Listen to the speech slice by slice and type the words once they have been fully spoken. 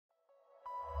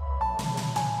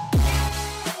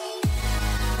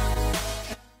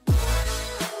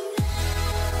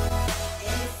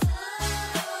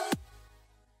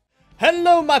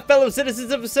Hello, my fellow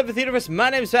citizens of the 7th universe. My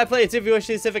name is Pat it's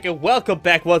WishyWings, and welcome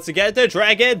back once again to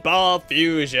Dragon Ball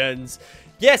Fusions.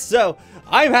 Yes, so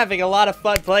I'm having a lot of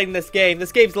fun playing this game.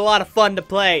 This game's a lot of fun to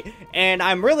play, and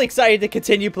I'm really excited to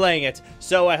continue playing it.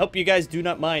 So I hope you guys do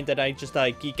not mind that I just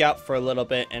geek out for a little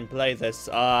bit and play this.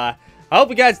 I hope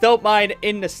you guys don't mind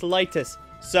in the slightest.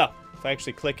 So if I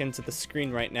actually click into the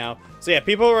screen right now. So yeah,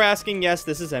 people were asking, yes,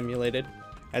 this is emulated.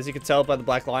 As you can tell by the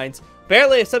black lines.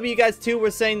 Apparently, some of you guys too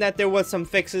were saying that there was some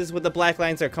fixes with the black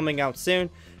lines that are coming out soon.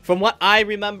 From what I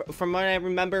remember,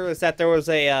 is that there was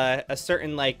a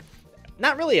certain, like,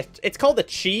 not really it's called a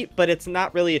cheat, but it's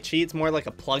not really a cheat. It's more like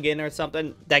a plugin or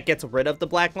something that gets rid of the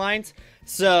black lines.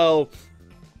 So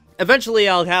eventually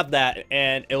I'll have that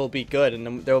and it will be good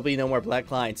and there will be no more black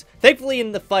lines. Thankfully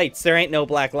in the fights there ain't no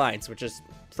black lines, which is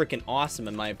freaking awesome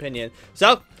in my opinion.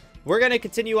 So we're going to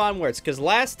continue onwards, because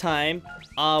last time,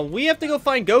 we have to go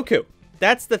find Goku.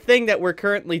 That's the thing that we're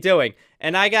currently doing.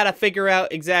 And I got to figure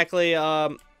out exactly,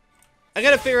 where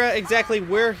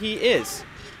he is.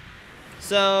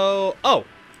 So, oh,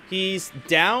 he's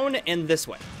down and this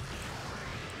way.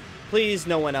 Please,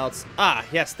 no one else. Ah,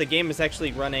 yes, the game is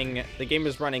actually running,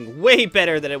 way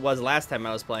better than it was last time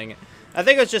I was playing it. I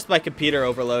think it was just my computer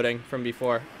overloading from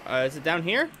before. Is it down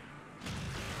here?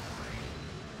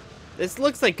 This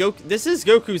looks like Goku. This is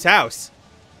Goku's house.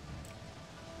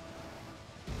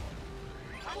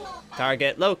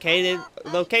 Target located.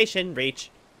 Location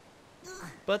reach.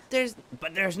 But there's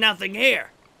nothing here.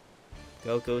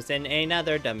 Goku's in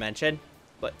another dimension.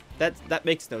 But that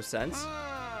makes no sense.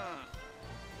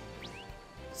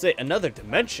 Say another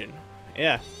dimension?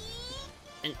 Yeah.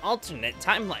 An alternate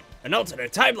timeline. An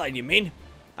alternate timeline, you mean?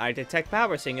 I detect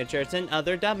power signatures in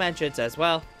other dimensions as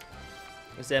well.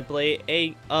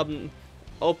 Simply open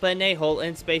a hole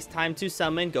in space-time to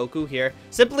summon Goku here.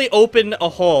 Simply open a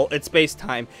hole in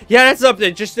space-time. Yeah, that's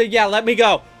something. Just, yeah, let me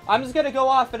go. I'm just gonna go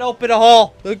off and open a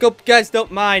hole. Hope you guys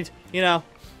don't mind, you know.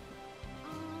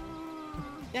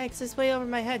 Yikes, it's way over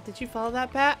my head. Did you follow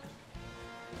that, Pat?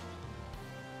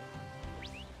 I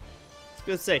was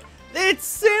gonna say, it's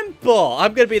simple.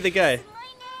 I'm gonna be the guy.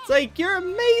 It's like, you're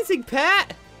amazing,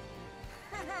 Pat.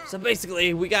 So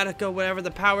basically, we gotta go wherever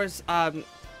the power's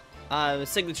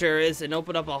signature is and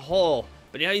open up a hole.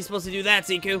 But how are you supposed to do that,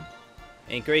 Siku?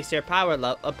 Increase your power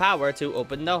to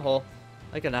open the hole.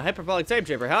 Like in a hyperbolic time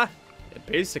chamber, huh? Yeah,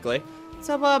 basically.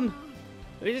 So,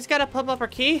 we just gotta pump up our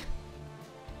key?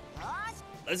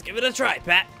 Let's give it a try,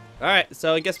 Pat. Alright,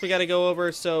 so I guess we gotta go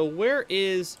over. So, where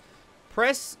is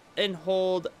press and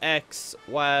hold X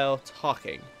while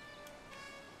talking?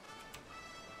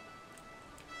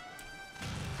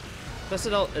 Press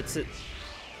it all.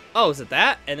 Oh, is it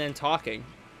that? And then talking.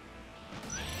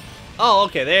 Oh,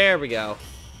 okay, there we go.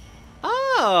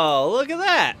 Oh, look at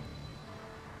that.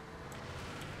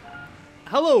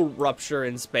 Hello, Rupture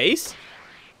in space.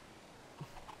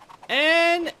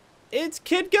 And it's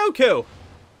Kid Goku.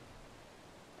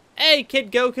 Hey,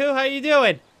 Kid Goku, how you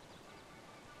doing?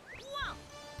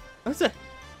 What's that?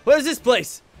 What is this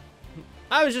place?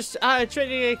 I was just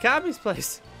trading at Kami's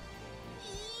place.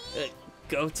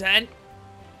 Goten?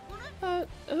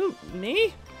 Who,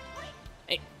 me?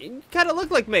 Hey, you kind of look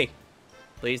like me.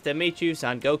 Pleased to meet you,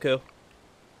 Son Goku.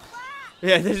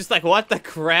 Yeah, they're just like, what the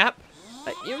crap?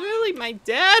 You're really my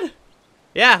dad?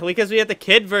 Yeah, because we have the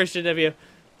kid version of you.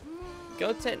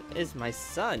 Goten is my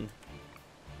son.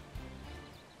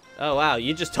 Oh, wow,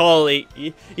 you just totally,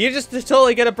 you're just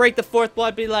totally gonna break the fourth wall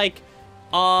and be like,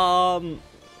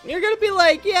 you're gonna be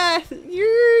like, yeah,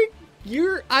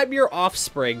 I'm your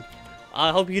offspring.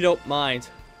 I hope you don't mind.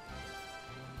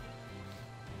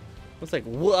 It's like,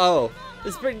 whoa,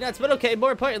 this is pretty nuts, but okay,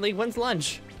 more importantly, when's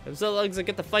lunch? So long as I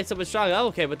get to fight someone strong, I'm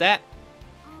okay with that.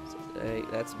 So,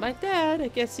 that's my dad. I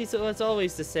guess he's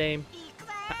always the same.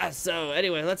 So,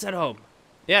 anyway, let's head home.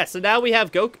 Yeah, so now we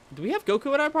have Goku. Do we have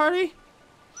Goku in our party?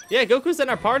 Yeah, Goku's in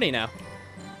our party now.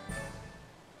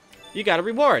 You got a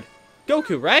reward.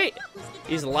 Goku, right?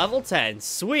 He's level 10.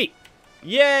 Sweet.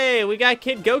 Yay, we got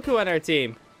Kid Goku on our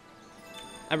team.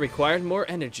 I required more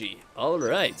energy. All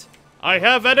right. I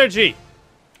have energy.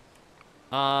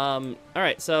 All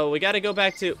right. So we got to go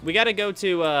back to. We got to go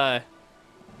to.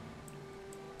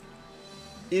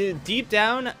 Deep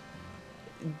down.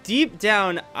 Deep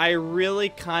down, I really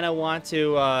kind of want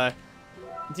to.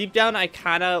 Deep down, I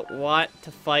kind of want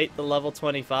to fight the level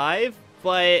 25,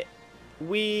 but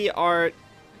we are.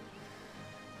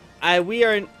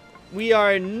 We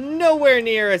are nowhere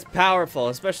near as powerful,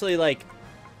 especially like.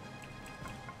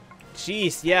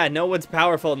 Jeez, yeah, no one's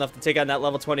powerful enough to take on that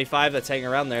level 25 that's hanging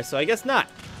around there, so I guess not.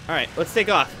 Alright, let's take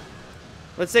off.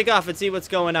 Let's take off and see what's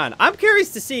going on. I'm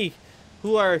curious to see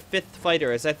who our 5th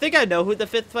fighter is. I think I know who the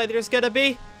 5th fighter is gonna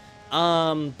be.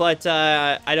 But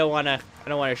I don't wanna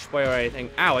spoil anything.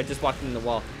 Ow, I just walked into the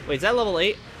wall. Wait, is that level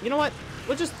 8? You know what?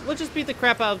 We'll just beat the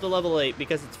crap out of the level 8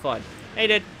 because it's fun. Hey,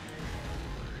 dude.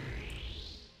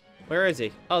 Where is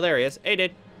he? Oh, there he is. Hey,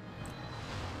 dude. I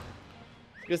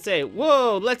was gonna say,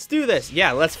 whoa, let's do this.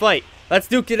 Yeah, let's fight. Let's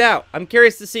duke it out. I'm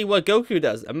curious to see what Goku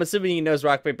does. I'm assuming he knows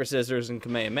rock, paper, scissors, and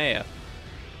Kamehameha.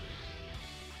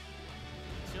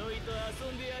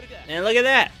 And look at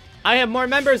that. I have more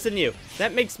members than you.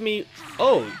 That makes me...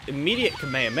 Oh, immediate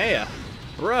Kamehameha.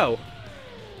 Bro.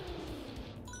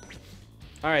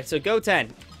 Alright, so go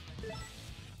 10.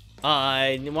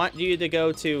 I want you to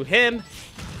go to him.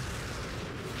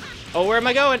 Oh, where am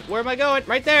I going? Where am I going?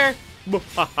 Right there.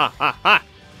 Ha ha ha ha.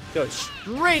 Go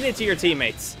straight into your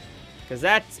teammates. Because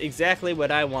that's exactly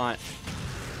what I want.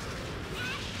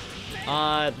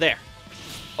 There.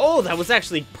 Oh, that was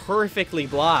actually perfectly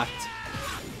blocked.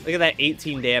 Look at that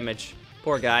 18 damage.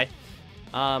 Poor guy.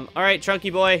 Alright, Chunky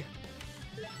boy.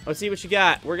 Let's see what you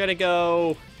got. We're gonna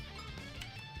go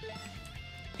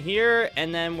here,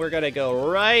 and then we're gonna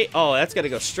go right. Oh, that's gonna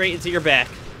go straight into your back.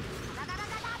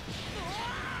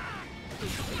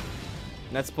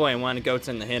 That's the point. I want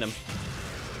Goten to hit him.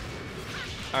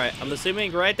 Alright, I'm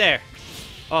assuming right there.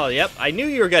 Oh, yep. I knew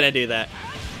you were gonna do that.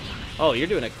 Oh, you're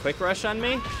doing a quick rush on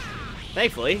me?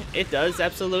 Thankfully, it does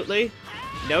absolutely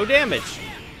no damage.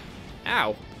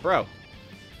 Ow, bro.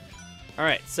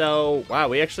 Alright, so wow,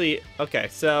 we actually okay,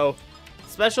 so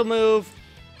special move.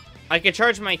 I could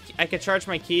charge my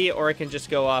key, or I can just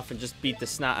go off and just beat the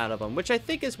snot out of him, which I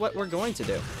think is what we're going to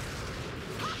do.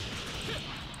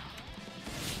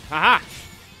 Haha!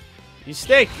 You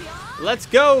stink! Let's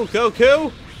go,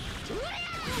 Goku!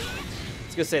 I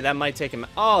was gonna say that might take him.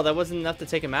 Oh, that wasn't enough to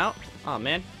take him out? Oh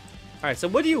man. Alright, so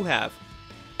what do you have?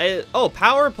 Oh,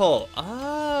 power pole.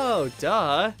 Oh,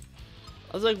 duh.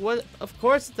 I was like, what? Of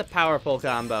course it's a power pole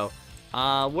combo.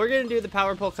 We're gonna do the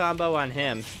power pole combo on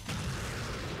him.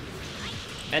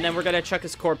 And then we're gonna chuck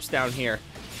his corpse down here.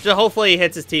 So hopefully he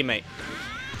hits his teammate.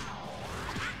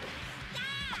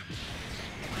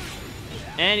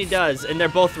 And he does, and they're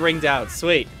both ringed out.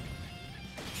 Sweet.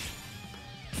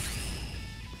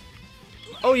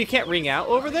 Oh, you can't ring out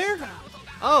over there?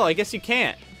 Oh, I guess you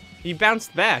can't. He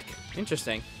bounced back.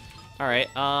 Interesting. Alright,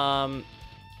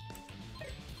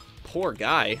 poor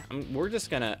guy. We're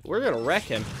gonna wreck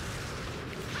him.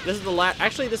 This is the last.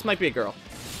 Actually, this might be a girl.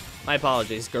 My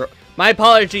apologies, girl. My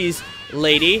apologies,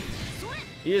 lady.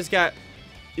 He just got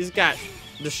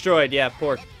destroyed. Yeah,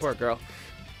 poor girl.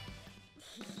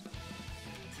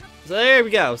 So there we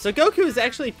go. So Goku is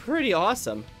actually pretty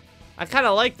awesome. I kind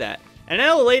of like that. And I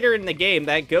know later in the game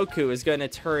that Goku is gonna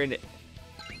turn.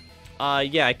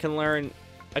 Yeah, I can learn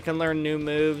new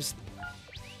moves.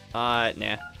 Nah.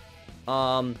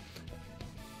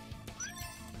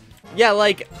 Yeah,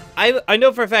 like, I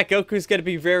know for a fact Goku's gonna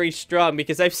be very strong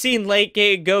because I've seen late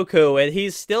game Goku and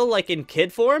he's still, like, in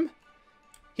kid form.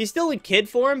 He's still in kid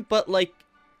form, but, like,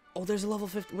 oh, there's a level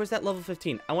 15. Where's that level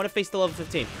 15? I want to face the level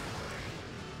 15.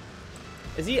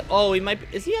 Is he, oh, he might be,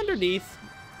 is he underneath?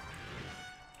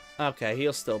 Okay,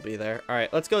 he'll still be there.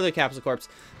 Alright, let's go to the Capsule Corpse.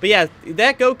 But yeah,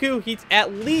 that Goku, he's,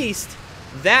 at least,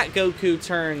 that Goku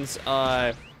turns,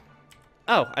 oh,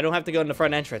 I don't have to go in the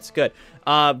front entrance. Good.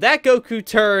 That Goku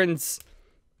turns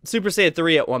Super Saiyan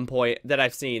 3 at one point that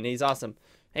I've seen. He's awesome.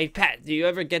 Hey, Pat, do you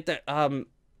ever get to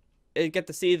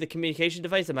see the communication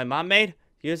device that my mom made?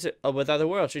 Use it with other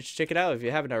worlds. You should check it out if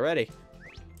you haven't already.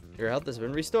 Your health has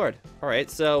been restored.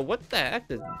 Alright, so what the heck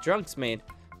does drunks mean?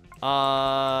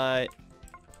 I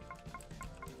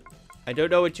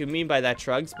don't know what you mean by that,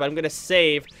 Trugs, but I'm gonna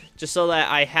save just so that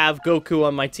I have Goku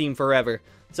on my team forever.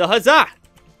 So, huzzah!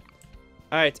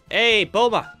 Alright, hey,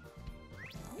 Bulma.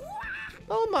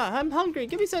 Bulma, I'm hungry.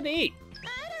 Give me something to eat.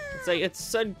 It's like,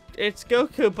 it's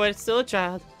Goku, but it's still a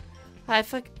child. I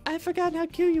forgot how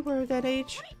cute you were at that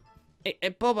age. Hey,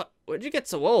 Bulma, where'd you get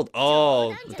so old?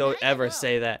 Oh, don't ever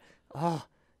say that. Oh,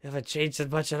 you haven't changed as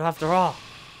much after all.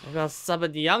 Maybe I'll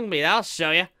summon the young me, I'll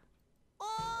show you.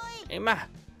 Hey, Ma,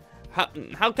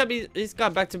 how come he's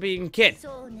gone back to being a kid?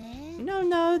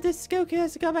 No, this Goku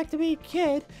has to go back to being a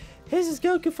kid. This is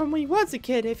Goku from when he was a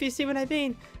kid, if you see what I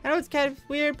mean. I know it's kind of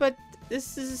weird, but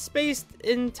this is spaced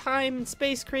in time and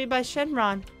space created by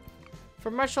Shenron.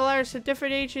 For martial arts of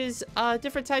different ages,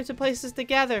 different types of places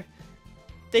together.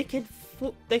 They could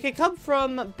come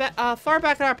from far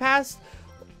back in our past,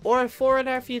 or far in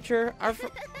our future,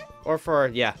 or for,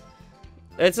 yeah.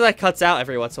 It's like cuts out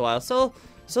every once in a while. So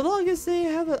long as they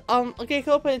have a gate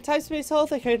open in time space hole,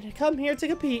 they can come here to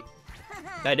compete.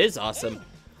 That is awesome.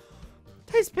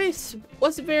 Space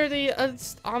was very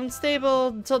unstable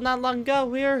until not long ago.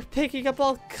 We were picking up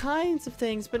all kinds of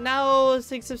things, but now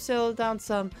things have settled down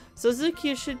some. So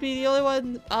Zuki should be the only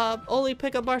one, only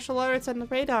pickup martial arts on the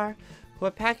radar. We're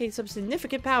packing some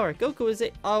significant power. Goku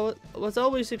was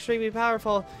always extremely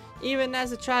powerful, even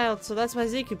as a child, so that's why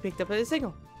Zuki picked up a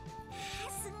single.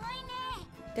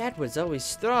 That was always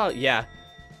strong. Yeah.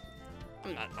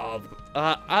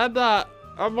 I'm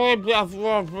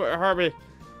Herbie.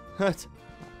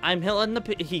 I'm Hilton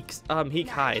the Heek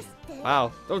Hive.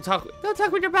 Wow. Don't talk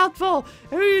with your mouth full.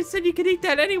 You said you could eat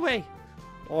that anyway.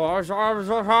 I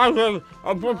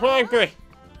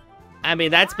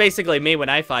mean, that's basically me when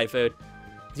I find food.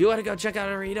 Do you want to go check out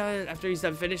Arena after he's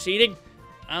done finished eating?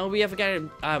 We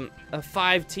haven't got a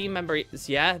 5 team members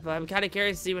yet, but I'm kind of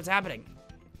curious to see what's happening.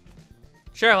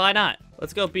 Sure, why not?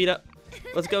 Let's go beat up.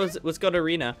 Let's go to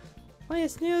Arena. Oh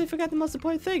yes, nearly forgot the most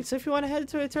important thing. So if you want to head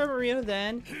to a tournament arena,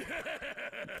 then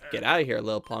get out of here,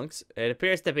 little punks. It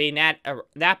appears to be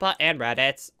NAPPA and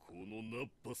RADITZ.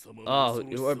 Oh,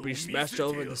 you want to be smashed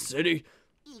over the city?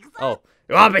 Oh,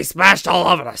 you want to be smashed all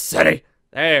over the city?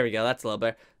 There we go. That's a little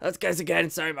better. Let's guys again.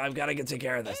 Sorry, but I've got to get take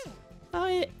care of this. Oh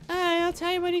yeah, I'll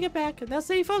tell you when you get back. Now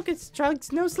stay focused,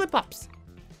 Trunks. No slip-ups.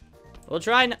 We'll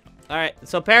try. All right.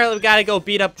 So apparently we gotta go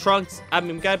beat up Trunks. I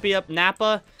mean, we gotta beat up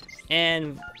NAPPA,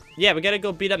 and yeah, we gotta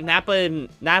go beat up NAPPA and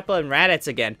RADITZ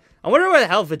again. I wonder where the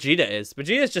hell Vegeta is.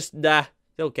 Vegeta's just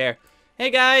don't care. Hey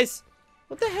guys,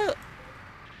 what the hell?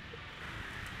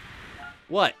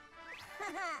 What?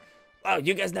 Oh,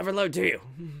 you guys never learn, do you?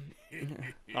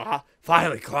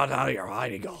 Finally crawled out of your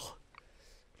hiding hole.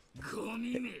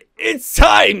 It's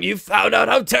time you found out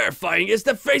how terrifying it is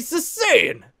to face the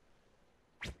Saiyan.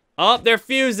 Oh, they're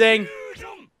fusing.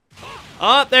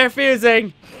 Oh, they're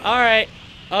fusing. All right.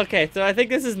 Okay, so I think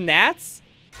this is NATZ.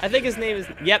 I think his name is,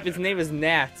 yep, his name is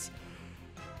NATZ.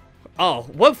 Oh,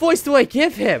 what voice do I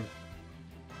give him?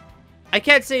 I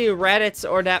can't say RADITZ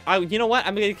or NAPPA. You know what?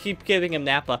 I'm going to keep giving him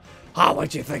NAPPA. Oh,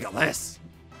 what'd you think of this?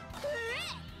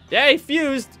 Yeah, he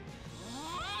fused.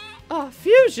 Oh,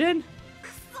 fusion?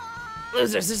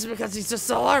 Losers, this is because he's just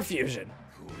solar fusion.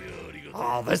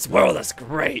 Oh, this world is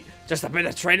great. Just a bit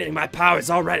of training, my power is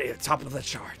already at the top of the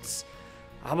charts.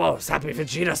 I'm almost happy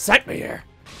Vegeta sent me here.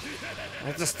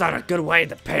 I just thought a good way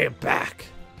to pay him back.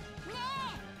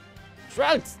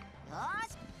 Trunks!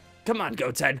 Come on,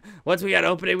 Goten. Once we got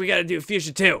opening, we gotta do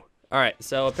fusion too. Alright,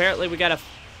 so apparently we gotta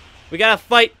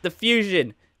fight the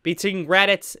fusion between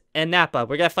RADITZ and NAPPA.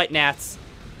 We're gonna fight NATZ.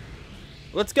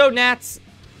 Let's go, NATZ.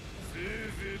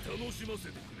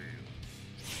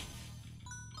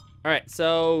 Alright,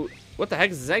 so what the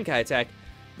heck is the Zenkai attack?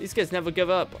 These guys never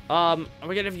give up.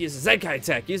 We're gonna use the Zenkai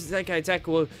attack. Use the Zenkai attack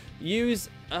will use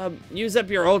up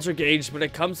your Ultra Gauge, but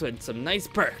it comes with some nice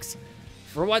perks.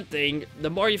 For one thing, the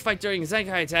more you fight during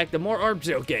Zenkai attack, the more orbs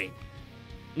you'll gain.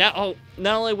 Not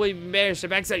only will you manage to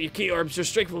max out your key orbs, your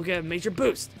strength will get a major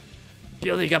boost.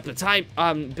 Building up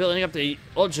the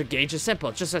Ultra Gauge is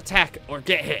simple. Just attack or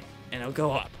get hit, and it'll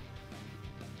go up.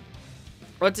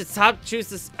 Once it's top, choose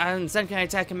this Zenkai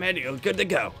attack command, you're good to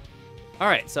go.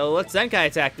 Alright, so let's Zenkai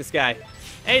attack this guy.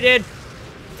 Hey, dude!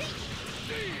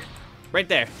 Right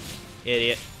there,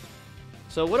 idiot.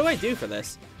 So what do I do for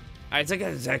this? Alright,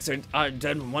 Zenkai attacks are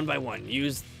done one by one.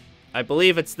 Use, I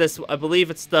believe it's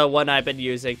the one I've been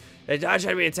using. They dodge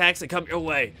enemy attacks that come your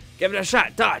way. Give it a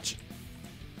shot, dodge.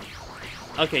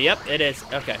 Okay, yep, it is.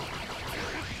 Okay.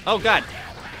 Oh, God.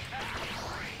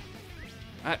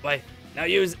 Alright, wait. Now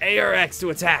use A or X to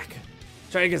attack.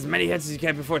 Try to get as many hits as you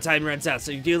can before time runs out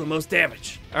so you deal the most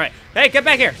damage. Alright. Hey, get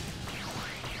back here!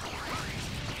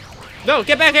 No,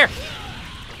 get back here!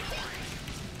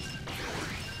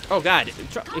 Oh, God.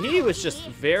 He was just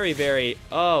very, very...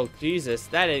 Oh, Jesus.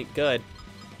 That ain't good.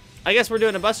 I guess we're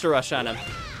doing a Buster Rush on him.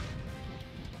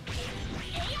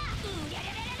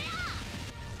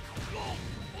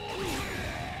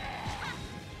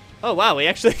 Oh, wow. We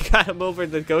actually got him over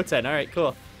the Goten. Alright,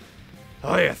 cool.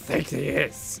 Oh, you think he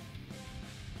is?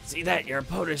 See that? Your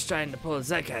opponent's trying to pull a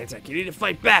Zenkai attack. You need to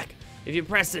fight back. If you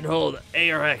press and hold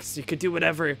A or X, you could do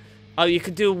whatever... Oh, you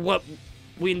could do what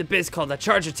we in the biz call a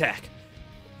charge attack.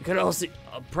 You could also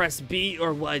press B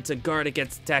or Y to guard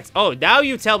against attacks. Oh, now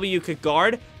you tell me you could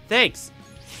guard? Thanks.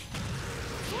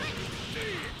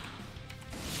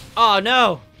 Oh,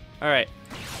 no. All right.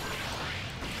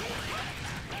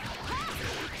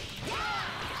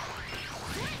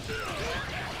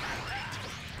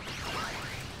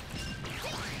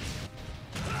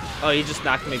 Oh, he just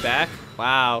knocked me back?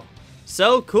 Wow.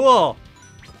 So cool.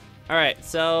 Alright,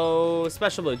 so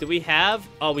special move. Do we have?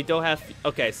 Oh, we don't have.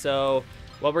 Okay, so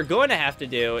what we're going to have to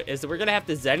do is we're going to have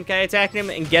to Zenkai attack him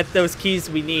and get those keys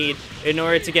we need in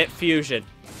order to get fusion.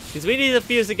 Because we need to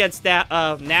fuse against that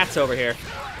NATZ over here.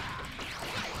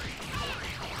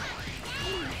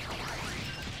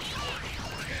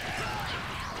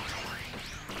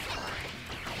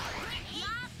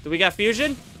 Do we got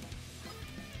fusion?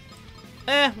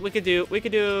 We could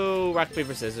do rock,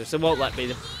 paper, scissors. It won't let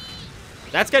me.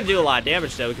 That's gonna do a lot of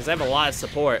damage though, because I have a lot of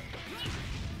support.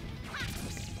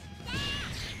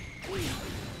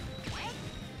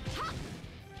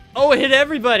 Oh, it hit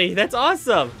everybody. That's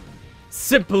awesome.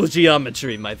 Simple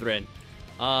geometry, my friend.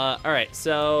 Alright,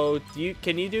 so you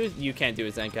can't do a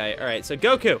Zenkai. Alright, so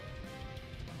Goku.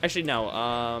 Actually,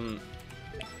 no,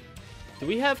 do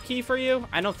we have key for you?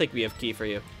 I don't think we have key for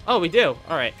you. Oh, we do.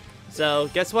 Alright. So,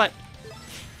 guess what?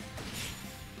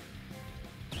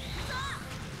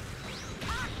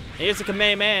 Here's a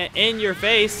Kamehameha in your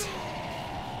face.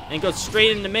 And it goes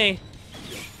straight into me.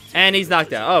 And he's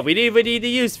knocked out. Oh, we need to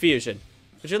use fusion.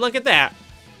 Would you look at that?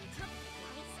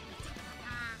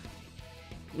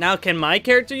 Now, can my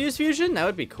character use fusion? That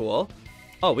would be cool.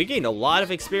 Oh, we gained a lot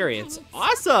of experience.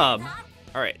 Awesome!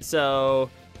 Alright, so...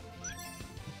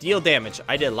 deal damage.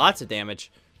 I did lots of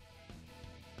damage.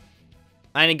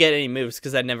 I didn't get any moves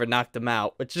because I never knocked them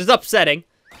out, which is upsetting.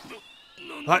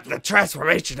 But the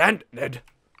transformation ended.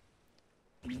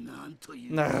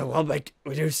 No,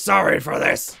 we're sorry for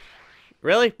this.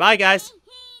 Really? Bye, guys.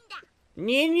 I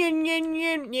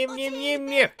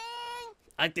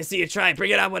like to see you try.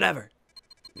 Bring it on, whatever.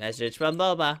 Message from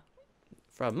Boba.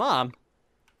 From Mom?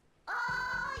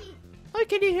 Oh,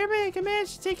 can you hear me? I can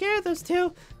manage to take care of those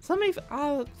two. So let me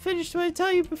finish what I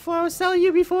tell you before. I was telling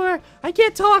you before. I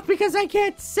can't talk because I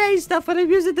can't say stuff when I'm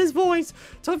using this voice.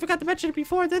 So I forgot to mention it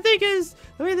before. The thing is,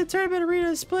 the way the tournament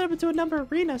arena is split up into a number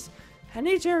of arenas. And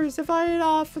each area is divided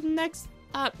off from the next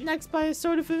by a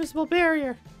sort of invisible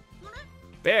barrier.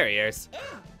 Barriers?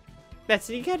 That's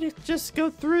you gotta just go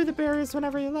through the barriers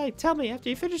whenever you like. Tell me, after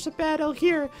you finish the battle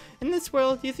here in this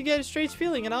world, you get a strange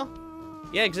feeling and all?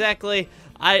 Yeah, exactly.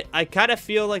 I kind of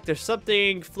feel like there's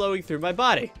something flowing through my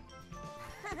body.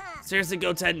 Seriously,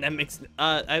 Goten, that makes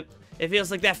it feels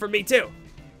like that for me too.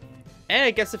 And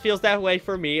I guess it feels that way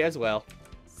for me as well.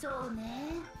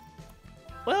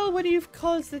 Well, what do you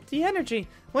call it? The energy.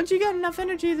 Once you got enough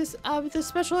energy, this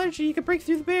special energy, you can break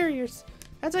through the barriers.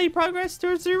 That's how you progress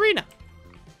towards the arena.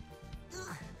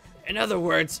 In other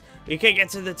words, you can't get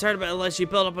to the tournament unless you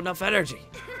build up enough energy.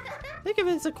 Think of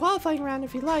it as a qualifying round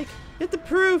if you like. You have to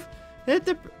prove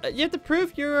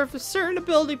you have a certain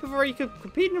ability before you can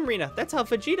compete in an arena. That's how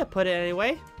Vegeta put it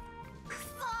anyway.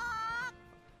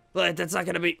 But that's not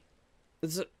gonna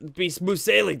be smooth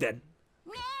sailing then.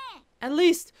 At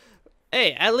least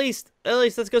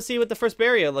let's go see what the first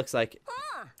barrier looks like.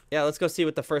 Yeah, let's go see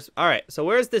what the first. All right, so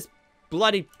where's this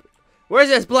bloody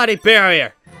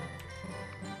barrier?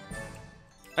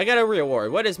 I got a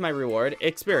reward. What is my reward?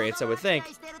 Experience, I would think.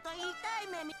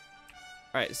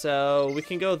 Alright, so we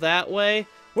can go that way.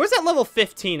 Where's that level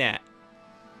 15 at?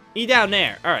 Down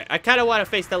there. Alright, I kind of want to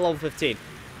face that level 15.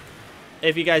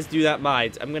 If you guys do that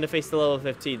mind. I'm going to face the level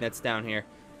 15 that's down here.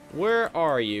 Where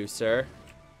are you, sir?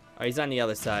 Oh, he's on the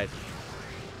other side.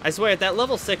 I swear, if that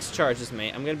level 6 charges me,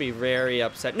 I'm going to be very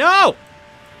upset. No!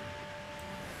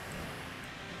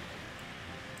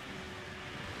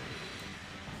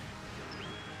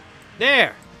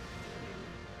 There!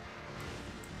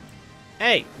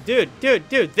 Hey, dude,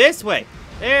 this way!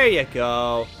 There you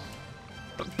go.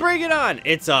 Bring it on!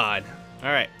 It's on.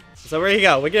 Alright, so here you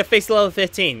go. We're gonna face level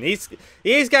 15.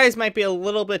 These guys might be a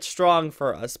little bit strong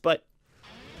for us, but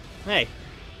hey,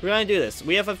 we're gonna do this.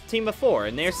 We have a team of 4,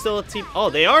 and they're still a team. Oh,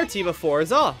 they are a team of 4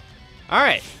 as all.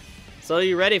 Alright, so are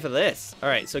you ready for this?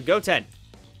 Alright, so Goten.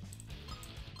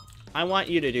 I want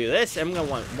you to do this. I'm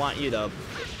gonna want you to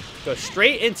go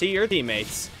straight into your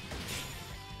teammates.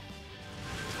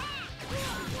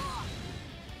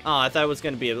 Oh, I thought it was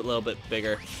going to be a little bit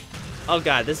bigger. Oh,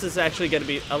 God. This is actually going to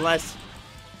be... unless...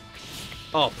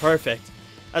 Oh, perfect.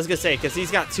 I was going to say, because he's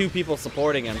got 2 people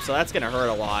supporting him, so that's going to hurt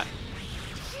a lot.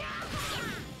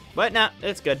 But, nah,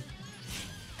 it's good.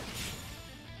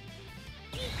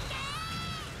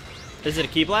 Is it a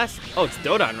Ki Blast? Oh, it's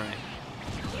Dodon Ray.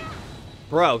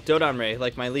 Bro, Dodon Ray,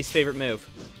 like my least favorite move.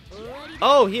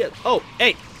 Oh, oh,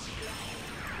 hey.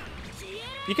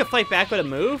 You can fight back with a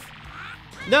move?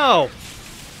 No.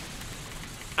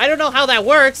 I don't know how that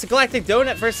works. A Galactic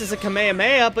Donut versus a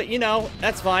Kamehameha, but you know,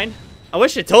 that's fine. I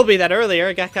wish it told me that earlier.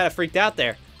 I got kind of freaked out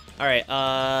there. Alright,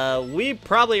 we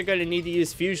probably are going to need to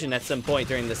use fusion at some point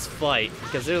during this fight,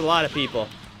 because there's a lot of people.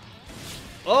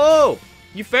 Oh!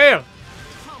 You failed!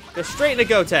 Go straight into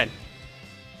Goten.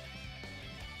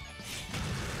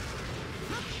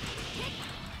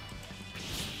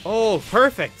 Oh,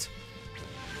 perfect.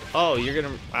 Oh, you're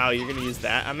gonna, wow, you're gonna use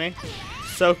that on me?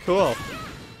 So cool.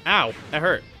 Ow, that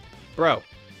hurt. Bro. All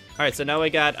right, so now I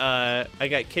got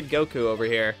Kid Goku over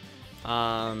here.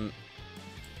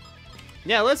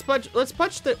 Yeah, let's punch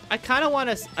the, I kind of want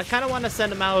to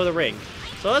send him out of the ring.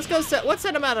 So let's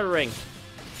send him out of the ring.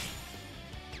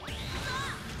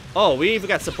 Oh, we even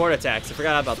got support attacks. I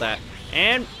forgot about that.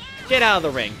 And get out of the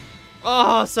ring.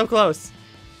 Oh, so close.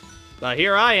 But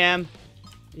here I am.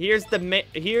 Here is the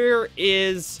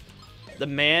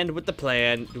man with the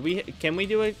plan. Can we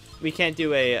do it? We can't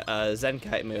do a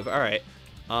Zenkai move. All right.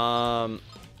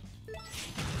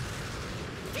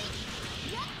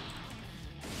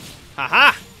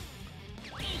 Haha!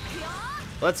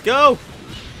 Let's go!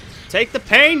 Take the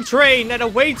pain train that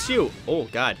awaits you! Oh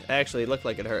god, it actually looked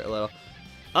like it hurt a little.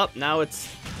 Up, now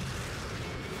it's...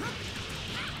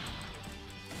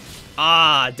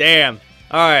 Ah, damn.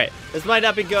 Alright, this might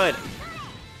not be good.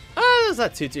 Oh, that's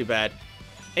not too bad.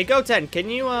 Hey, Goten, can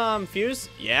you, fuse?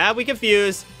 Yeah, we can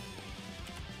fuse.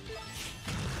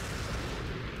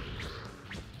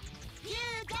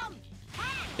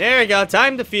 There we go,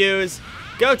 time to fuse.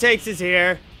 Gotenks is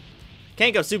here.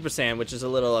 Can't go Super Saiyan, which is a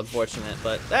little unfortunate,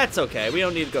 but that's okay. We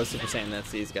don't need to go Super Saiyan,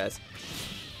 that's these guys.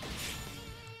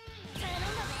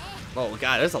 Oh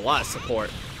god, there's a lot of support.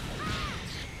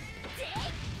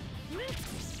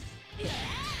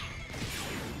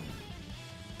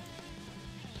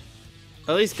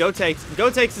 At least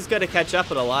Gotenks is gonna catch up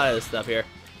with a lot of this stuff here.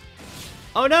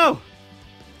 Oh no!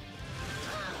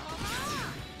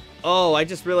 Oh, I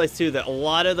just realized too that a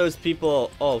lot of those people...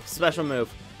 Oh, special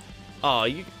move. Oh,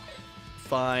 you...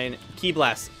 Fine. Key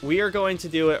blast. We are going to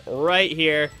do it right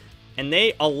here. And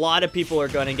a lot of people are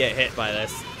going to get hit by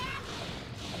this.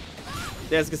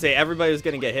 I was going to say, everybody was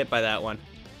going to get hit by that one.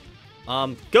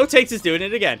 Gotenks is doing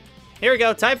it again. Here we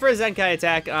go. Time for a Zenkai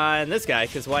attack on this guy,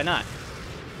 because why not?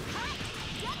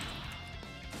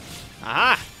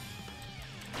 Aha!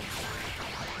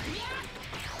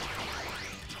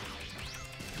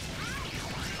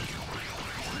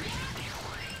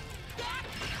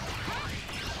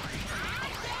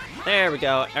 There we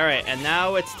go. Alright, and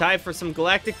now it's time for some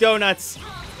galactic donuts.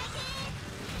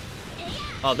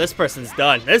 Oh, this person's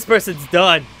done. This person's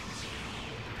done.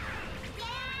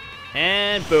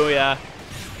 And booyah.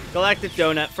 Galactic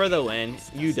donut for the win.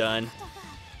 You done.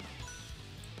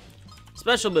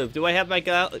 Special move. Do I have my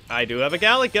I do have a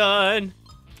Gallic gun.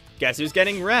 Guess who's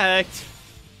getting wrecked?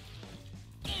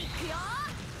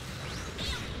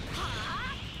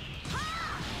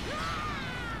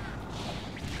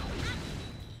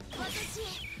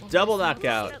 Double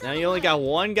knockout. Now you only got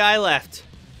one guy left.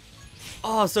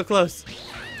 Oh, so close.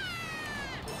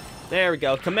 There we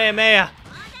go. Kamehameha.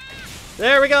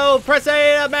 There we go. Press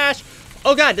A to mash.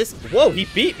 Oh god, this. Whoa, he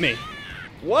beat me.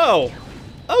 Whoa.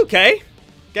 Okay.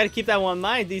 Got to keep that one in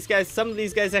mind. These guys. Some of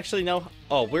these guys actually know.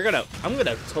 Oh, I'm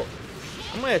gonna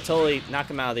totally knock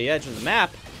him out of the edge of the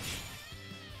map.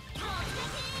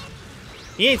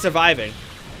 He ain't surviving.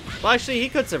 Well, actually, he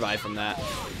could survive from that.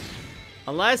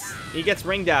 Unless he gets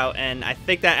ringed out, and I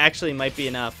think that actually might be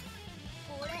enough.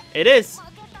 It is.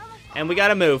 And we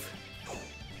gotta move.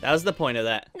 That was the point of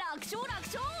that.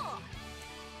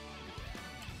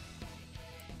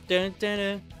 Dun, dun,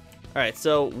 dun. Alright,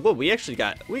 so whoa, we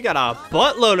got a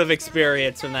buttload of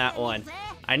experience from that one.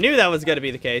 I knew that was gonna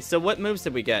be the case. So what moves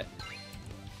did we get?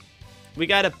 We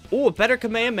got a better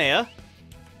Kamehameha.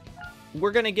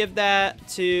 We're gonna give that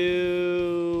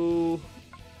to...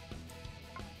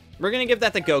 We're gonna give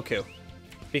that to Goku,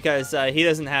 because he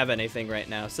doesn't have anything right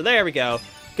now. So there we go.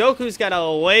 Goku's got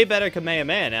a way better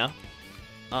Kamehameha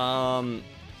now.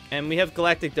 And we have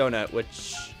Galactic Donut,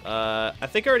 which I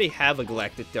think I already have a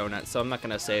Galactic Donut, so I'm not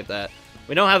gonna save that.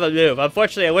 We don't have a move.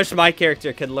 Unfortunately, I wish my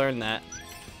character could learn that.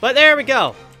 But there we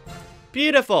go.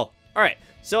 Beautiful. All right.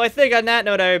 So I think on that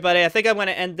note, everybody, I think I'm going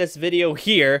to end this video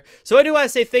here. So I do want to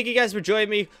say thank you guys for joining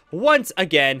me once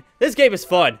again. This game is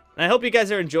fun. And I hope you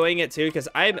guys are enjoying it too, because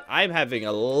I'm having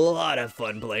a lot of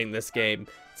fun playing this game.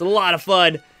 It's a lot of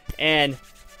fun, and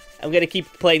I'm going to keep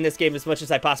playing this game as much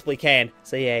as I possibly can.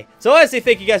 So yay. So I want to say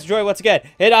thank you guys for joining once again,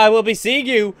 and I will be seeing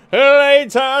you later.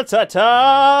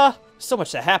 Ta-ta. So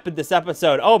much that happened this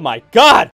episode. Oh my god.